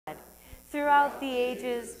Throughout the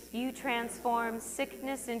ages, you transform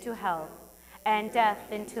sickness into health and death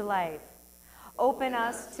into life. Open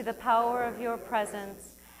us to the power of your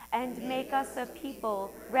presence and make us a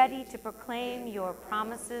people ready to proclaim your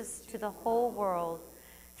promises to the whole world.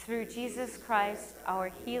 Through Jesus Christ, our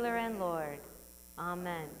healer and Lord.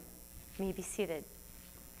 Amen. You may be seated.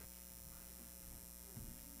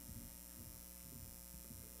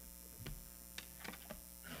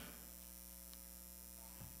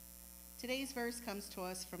 Today's verse comes to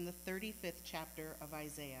us from the 35th chapter of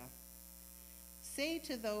Isaiah. Say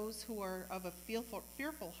to those who are of a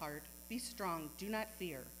fearful heart, be strong, do not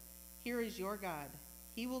fear. Here is your God.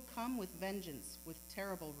 He will come with vengeance, with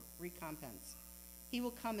terrible recompense. He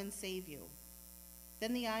will come and save you.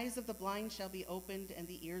 Then the eyes of the blind shall be opened, and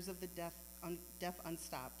the ears of the deaf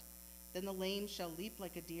unstopped. Then the lame shall leap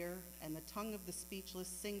like a deer, and the tongue of the speechless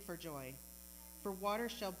sing for joy. For water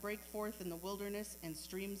shall break forth in the wilderness and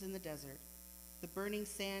streams in the desert. The burning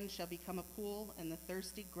sand shall become a pool, and the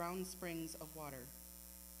thirsty ground springs of water.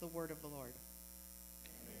 The word of the Lord.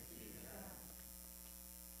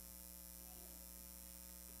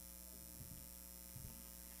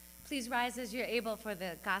 Please rise as you're able for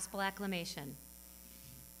the gospel acclamation.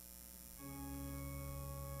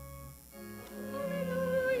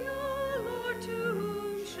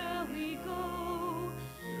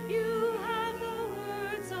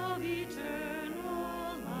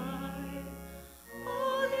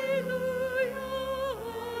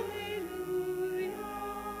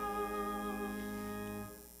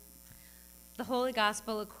 The Holy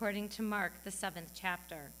Gospel according to Mark, the 7th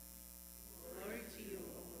chapter. Glory to you,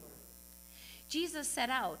 O Lord. Jesus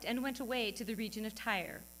set out and went away to the region of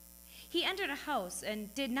Tyre. He entered a house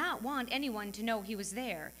and did not want anyone to know he was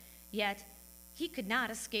there, yet he could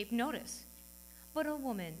not escape notice. But a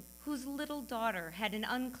woman whose little daughter had an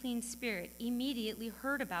unclean spirit immediately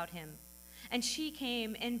heard about him, and she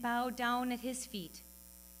came and bowed down at his feet.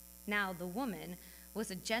 Now the woman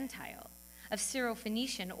was a Gentile of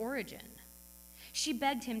Syrophoenician origin. She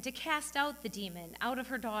begged him to cast out the demon out of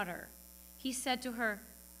her daughter. He said to her,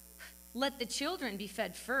 "Let the children be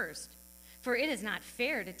fed first, for it is not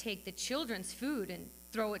fair to take the children's food and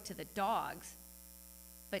throw it to the dogs."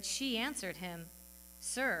 But she answered him,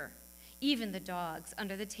 "Sir, even the dogs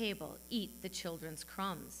under the table eat the children's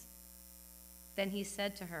crumbs." Then he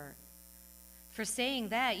said to her, "For saying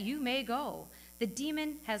that, you may go. The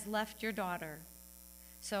demon has left your daughter."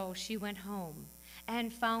 So she went home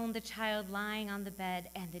and found the child lying on the bed,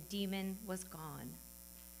 and the demon was gone.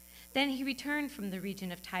 Then he returned from the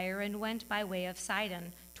region of Tyre and went by way of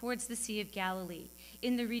Sidon towards the Sea of Galilee,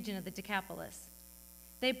 in the region of the Decapolis.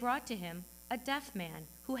 They brought to him a deaf man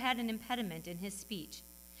who had an impediment in his speech,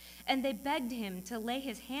 and they begged him to lay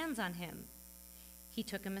his hands on him. He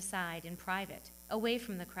took him aside in private, away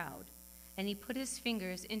from the crowd, and he put his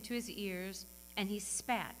fingers into his ears, and he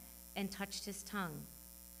spat and touched his tongue.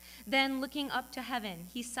 Then, looking up to heaven,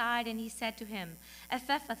 he sighed and he said to him,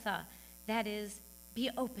 "Ephphatha," that is, "be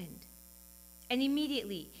opened." And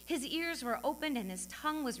immediately his ears were opened and his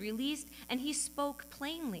tongue was released, and he spoke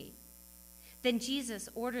plainly. Then Jesus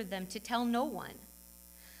ordered them to tell no one.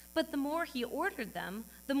 But the more he ordered them,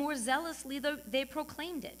 the more zealously they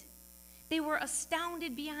proclaimed it. They were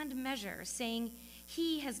astounded beyond measure, saying,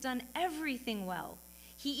 "He has done everything well.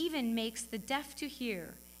 He even makes the deaf to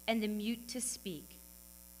hear and the mute to speak."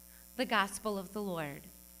 The Gospel of the Lord.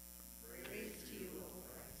 Praise to you, O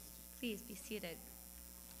Christ. Please be seated.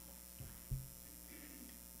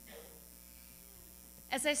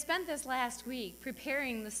 As I spent this last week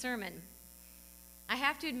preparing the sermon, I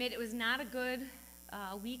have to admit it was not a good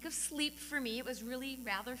week of sleep for me. It was really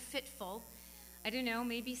rather fitful. I don't know,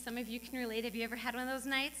 maybe some of you can relate. Have you ever had one of those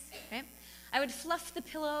nights? Okay. I would fluff the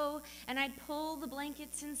pillow and I'd pull the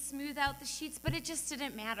blankets and smooth out the sheets, but it just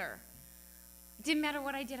didn't matter. It didn't matter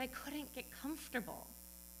what I did. I couldn't get comfortable.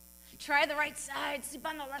 Try the right side, sleep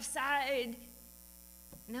on the left side.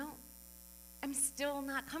 No, I'm still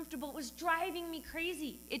not comfortable. It was driving me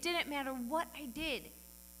crazy. It didn't matter what I did.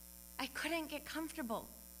 I couldn't get comfortable.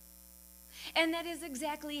 And that is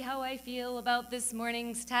exactly how I feel about this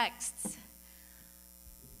morning's texts.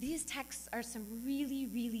 These texts are some really,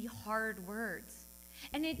 really hard words.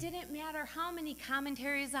 And it didn't matter how many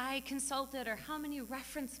commentaries I consulted or how many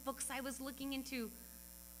reference books I was looking into.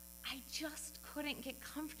 I just couldn't get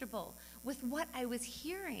comfortable with what I was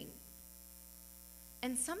hearing.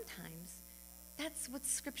 And sometimes that's what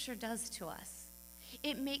Scripture does to us.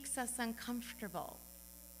 It makes us uncomfortable.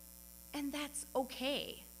 And that's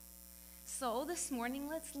okay. So this morning,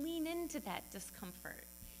 let's lean into that discomfort.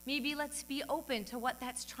 Maybe let's be open to what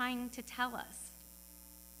that's trying to tell us.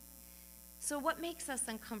 So what makes us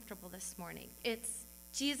uncomfortable this morning? It's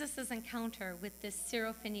Jesus' encounter with this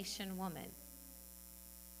Syrophoenician woman.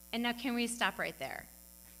 And now can we stop right there?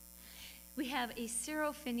 We have a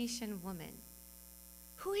Syrophoenician woman.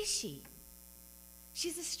 Who is she?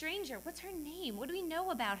 She's a stranger. What's her name? What do we know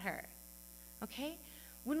about her? Okay?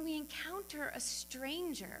 When we encounter a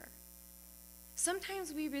stranger,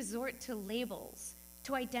 sometimes we resort to labels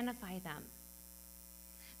to identify them.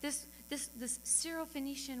 This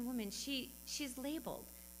Syrophoenician woman, she's labeled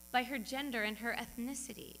by her gender and her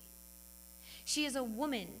ethnicity. She is a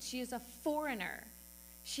woman. She is a foreigner.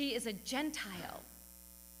 She is a Gentile.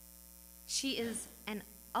 She is an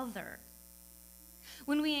other.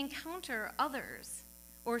 When we encounter others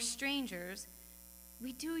or strangers,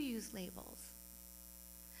 we do use labels.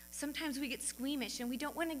 Sometimes we get squeamish and we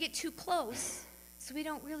don't want to get too close, so we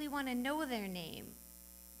don't really want to know their name.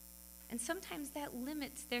 And sometimes that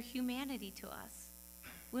limits their humanity to us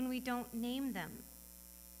when we don't name them.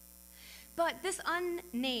 But this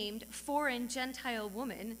unnamed foreign Gentile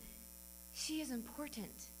woman, she is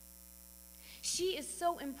important. She is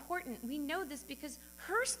so important. We know this because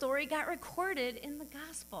her story got recorded in the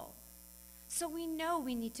gospel. So we know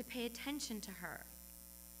we need to pay attention to her.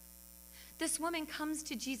 This woman comes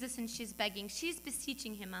to Jesus and she's begging. She's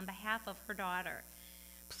beseeching him on behalf of her daughter.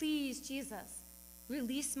 Please, Jesus,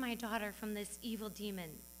 release my daughter from this evil demon.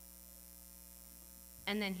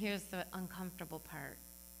 And then here's the uncomfortable part.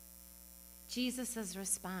 Jesus'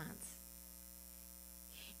 response.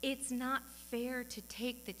 It's not fair to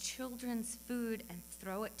take the children's food and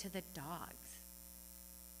throw it to the dogs.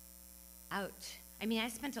 Ouch. I mean, I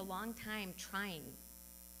spent a long time trying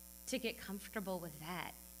to get comfortable with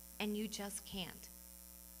that, and you just can't.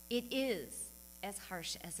 It is as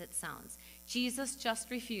harsh as it sounds. Jesus just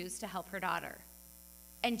refused to help her daughter,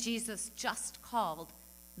 and Jesus just called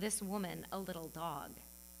this woman a little dog.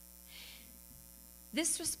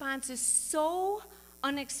 This response is so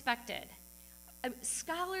unexpected.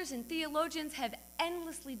 Scholars and theologians have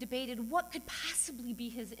endlessly debated what could possibly be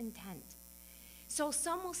his intent. So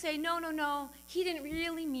some will say, no, he didn't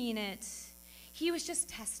really mean it. He was just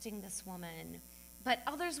testing this woman. But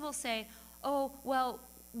others will say, oh, well,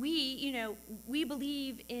 we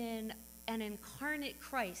believe in an incarnate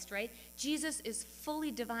Christ, right? Jesus is fully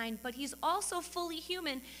divine, but he's also fully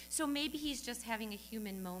human, so maybe he's just having a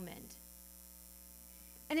human moment.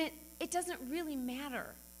 And it doesn't really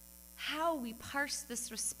matter how we parse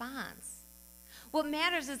this response. What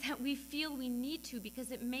matters is that we feel we need to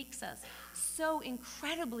because it makes us so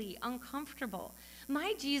incredibly uncomfortable.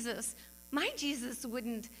 My Jesus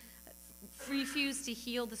wouldn't refuse to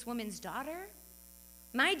heal this woman's daughter.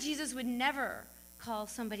 My Jesus would never call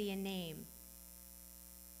somebody a name.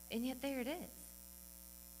 And yet there it is.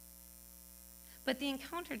 But the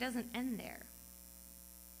encounter doesn't end there.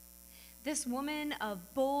 This woman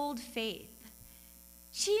of bold faith,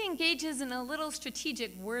 she engages in a little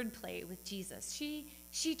strategic wordplay with Jesus.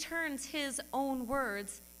 She turns his own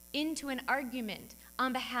words into an argument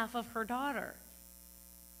on behalf of her daughter.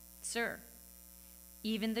 Sir,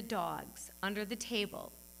 even the dogs under the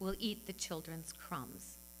table will eat the children's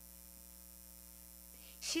crumbs.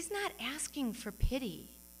 She's not asking for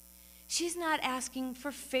pity. She's not asking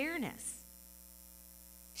for fairness.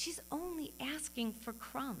 She's only asking for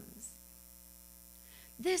crumbs.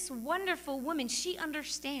 This wonderful woman, she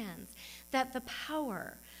understands that the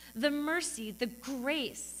power, the mercy, the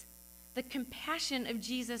grace, the compassion of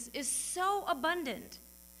Jesus is so abundant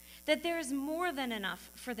that there is more than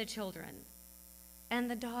enough for the children,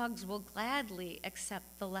 and the dogs will gladly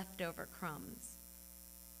accept the leftover crumbs.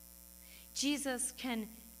 Jesus can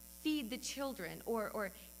feed the children,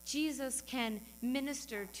 or Jesus can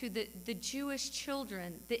minister to the Jewish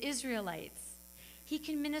children, the Israelites. He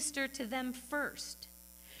can minister to them first.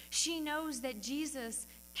 She knows that Jesus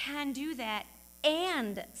can do that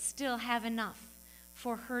and still have enough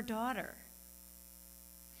for her daughter.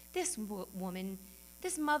 This woman,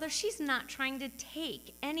 this mother, she's not trying to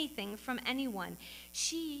take anything from anyone.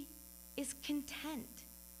 She is content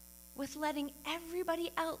with letting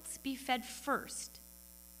everybody else be fed first.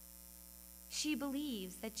 She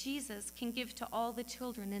believes that Jesus can give to all the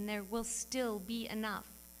children and there will still be enough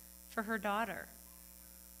for her daughter.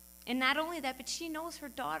 And not only that, but she knows her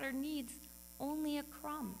daughter needs only a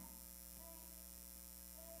crumb.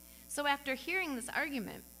 So after hearing this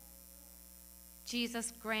argument,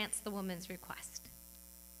 Jesus grants the woman's request.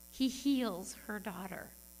 He heals her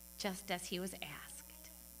daughter, just as he was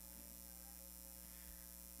asked.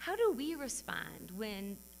 How do we respond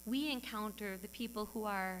when we encounter the people who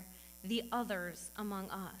are the others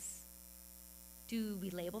among us? Do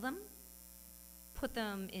we label them? Put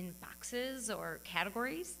them in boxes or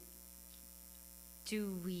categories?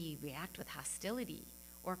 Do we react with hostility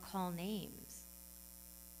or call names?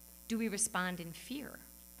 Do we respond in fear?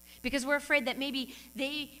 Because we're afraid that maybe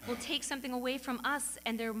they will take something away from us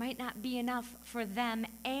and there might not be enough for them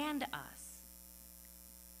and us.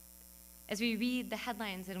 As we read the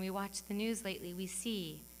headlines and we watch the news lately, we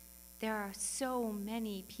see there are so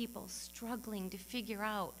many people struggling to figure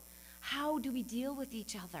out, how do we deal with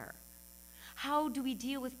each other? How do we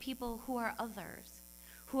deal with people who are others,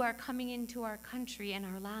 who are coming into our country and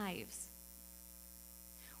our lives?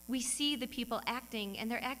 We see the people acting, and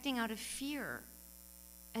they're acting out of fear,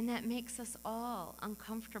 and that makes us all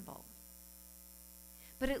uncomfortable.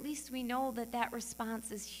 But at least we know that that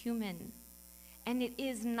response is human, and it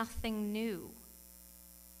is nothing new.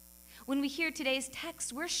 When we hear today's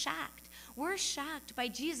text, we're shocked. We're shocked by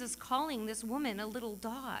Jesus calling this woman a little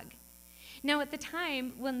dog. Now, at the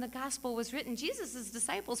time when the gospel was written, Jesus'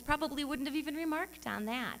 disciples probably wouldn't have even remarked on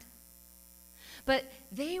that. But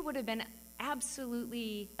they would have been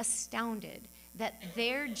absolutely astounded that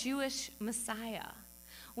their Jewish Messiah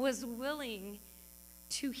was willing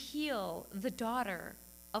to heal the daughter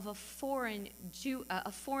of a foreign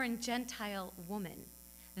Gentile woman.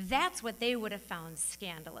 That's what they would have found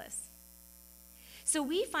scandalous. So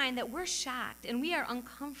we find that we're shocked and we are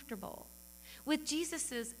uncomfortable with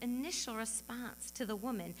Jesus' initial response to the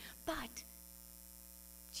woman, but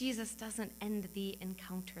Jesus doesn't end the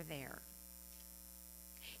encounter there.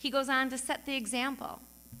 He goes on to set the example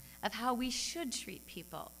of how we should treat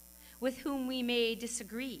people with whom we may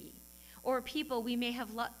disagree, or people we may have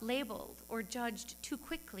labeled or judged too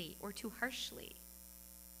quickly or too harshly.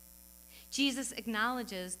 Jesus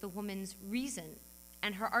acknowledges the woman's reason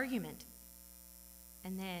and her argument,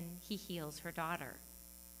 and then he heals her daughter.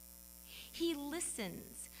 He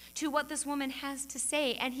listens to what this woman has to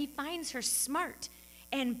say, and he finds her smart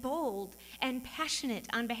and bold and passionate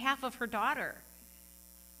on behalf of her daughter,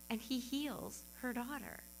 and he heals her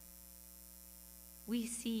daughter. We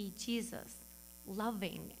see Jesus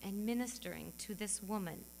loving and ministering to this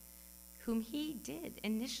woman whom he did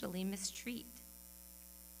initially mistreat.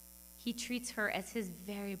 He treats her as his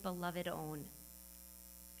very beloved own,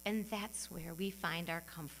 and that's where we find our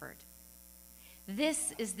comfort.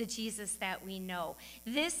 This is the Jesus that we know.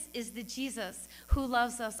 This is the Jesus who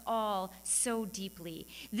loves us all so deeply.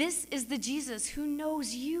 This is the Jesus who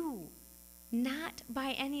knows you, not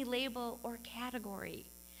by any label or category,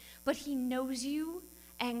 but he knows you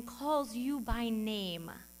and calls you by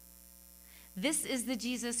name. This is the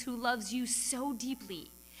Jesus who loves you so deeply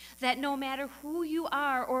that no matter who you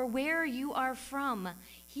are or where you are from,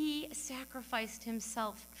 he sacrificed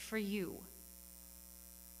himself for you.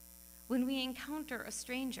 When we encounter a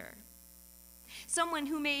stranger, someone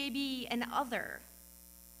who may be an other,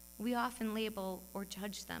 we often label or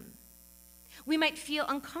judge them. We might feel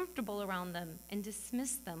uncomfortable around them and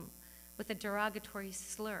dismiss them with a derogatory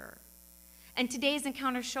slur. And today's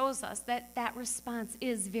encounter shows us that that response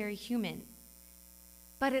is very human.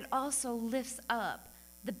 But it also lifts up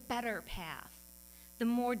the better path, the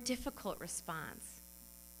more difficult response.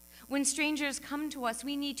 When strangers come to us,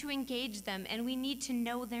 we need to engage them, and we need to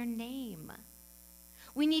know their name.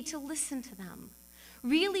 We need to listen to them,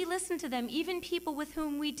 really listen to them, even people with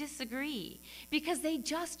whom we disagree, because they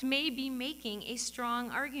just may be making a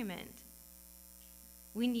strong argument.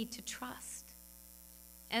 We need to trust,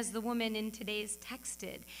 as the woman in today's text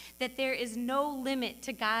did, that there is no limit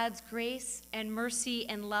to God's grace and mercy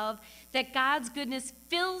and love, that God's goodness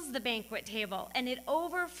fills the banquet table and it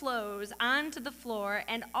overflows onto the floor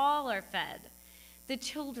and all are fed, the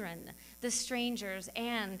children, the strangers,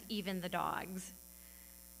 and even the dogs.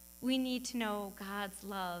 We need to know God's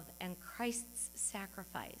love and Christ's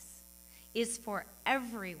sacrifice is for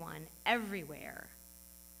everyone, everywhere.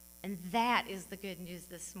 And that is the good news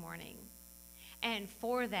this morning. And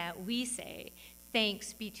for that, we say,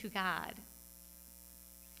 thanks be to God.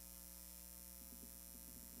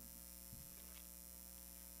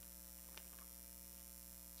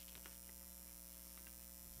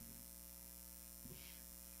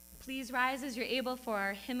 Please rise as you're able for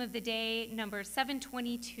our hymn of the day, number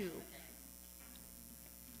 722.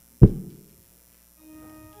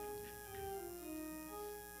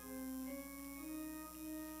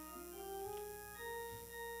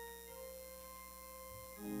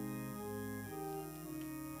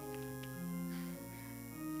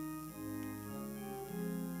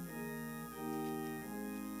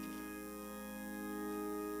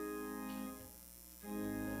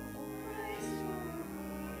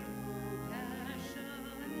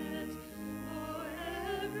 Passionate for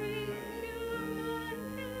every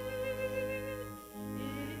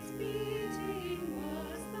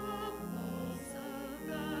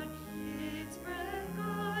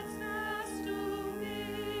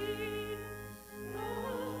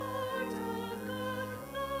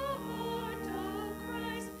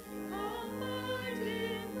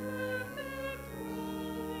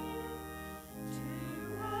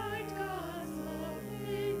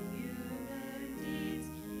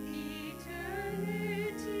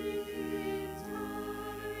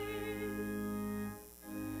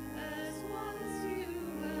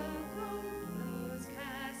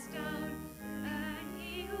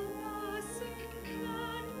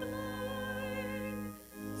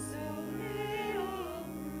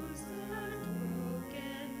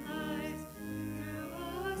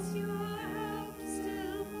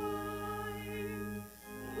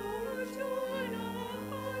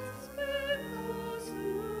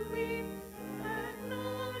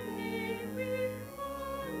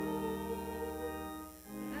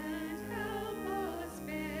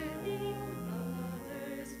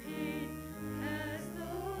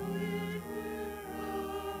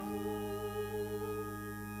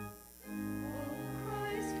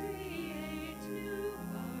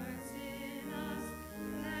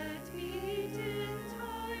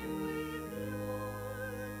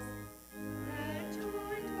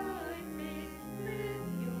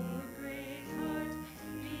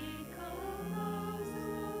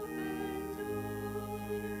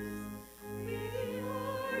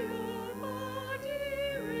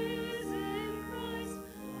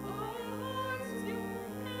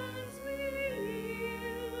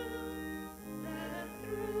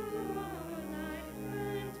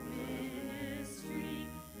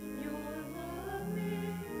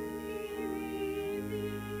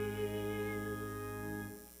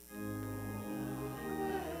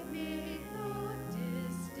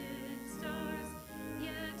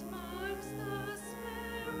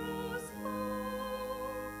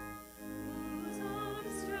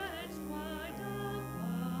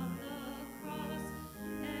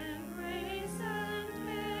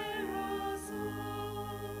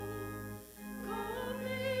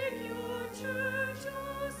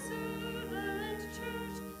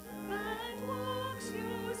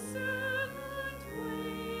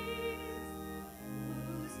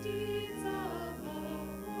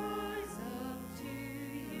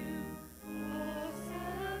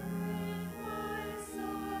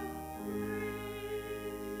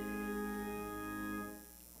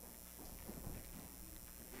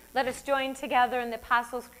Let us join together in the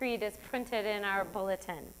Apostles' Creed as printed in our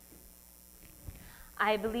bulletin.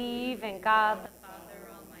 I believe in God, the Father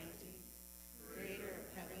Almighty, creator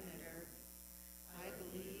of heaven and earth. I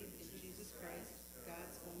believe in Jesus Christ,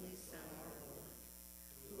 God's only Son, our Lord,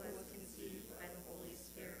 who was conceived by the Holy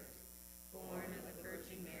Spirit, born of the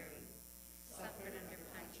Virgin Mary, suffered under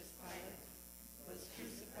Pontius Pilate, was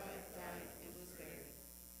crucified, died, and was buried.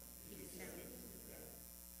 He descended into the pit.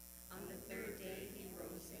 On the third day he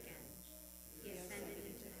rose again. He ascended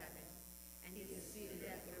into heaven, and he is seated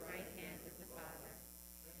at the right hand of the Father.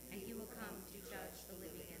 And he will come to judge the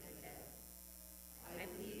living and the dead. I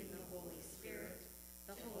believe in the Holy Spirit,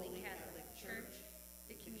 the Holy Catholic Church,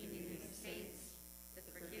 the communion of saints, the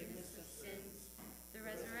forgiveness of sins, the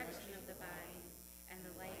resurrection of the body, and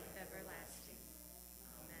the life everlasting.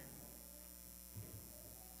 Amen.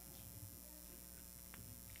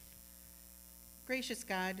 Gracious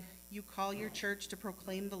God, you call your church to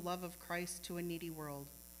proclaim the love of Christ to a needy world.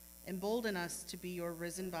 Embolden us to be your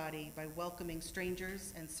risen body by welcoming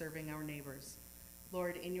strangers and serving our neighbors.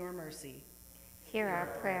 Lord, in your mercy, hear our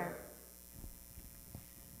prayer.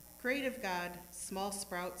 Creative God, small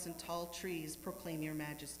sprouts and tall trees proclaim your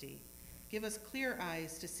majesty. Give us clear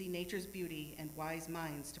eyes to see nature's beauty and wise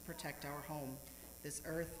minds to protect our home, this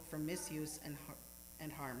earth from misuse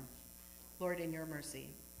and harm. Lord, in your mercy,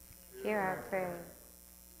 hear our prayer.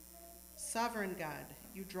 Sovereign God,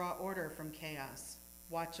 you draw order from chaos.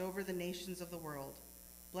 Watch over the nations of the world.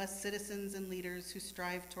 Bless citizens and leaders who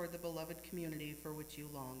strive toward the beloved community for which you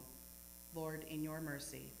long. Lord, in your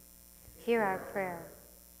mercy, hear our prayer.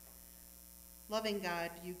 Loving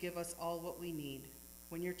God, you give us all what we need.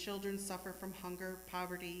 When your children suffer from hunger,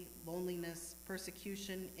 poverty, loneliness,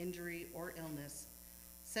 persecution, injury, or illness,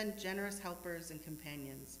 send generous helpers and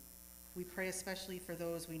companions. We pray especially for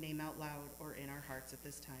those we name out loud or in our hearts at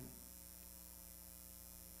this time.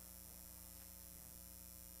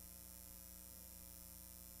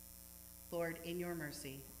 Lord, in your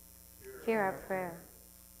mercy, hear our prayer.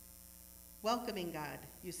 Welcoming God,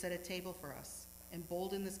 you set a table for us.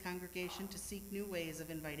 Embolden this congregation to seek new ways of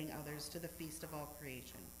inviting others to the feast of all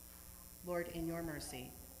creation. Lord, in your mercy,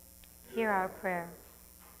 hear our prayer.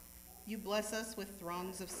 You bless us with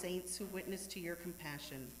throngs of saints who witness to your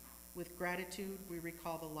compassion. With gratitude, we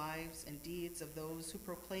recall the lives and deeds of those who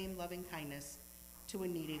proclaim loving kindness to a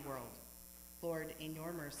needy world. Lord, in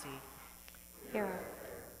your mercy, hear our prayer.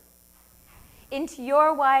 Into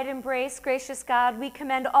your wide embrace, gracious God, we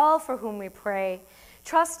commend all for whom we pray,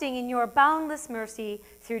 trusting in your boundless mercy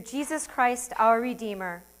through Jesus Christ, our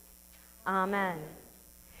Redeemer. Amen.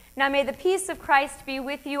 Now may the peace of Christ be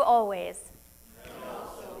with you always. And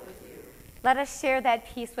also with you. Let us share that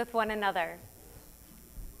peace with one another.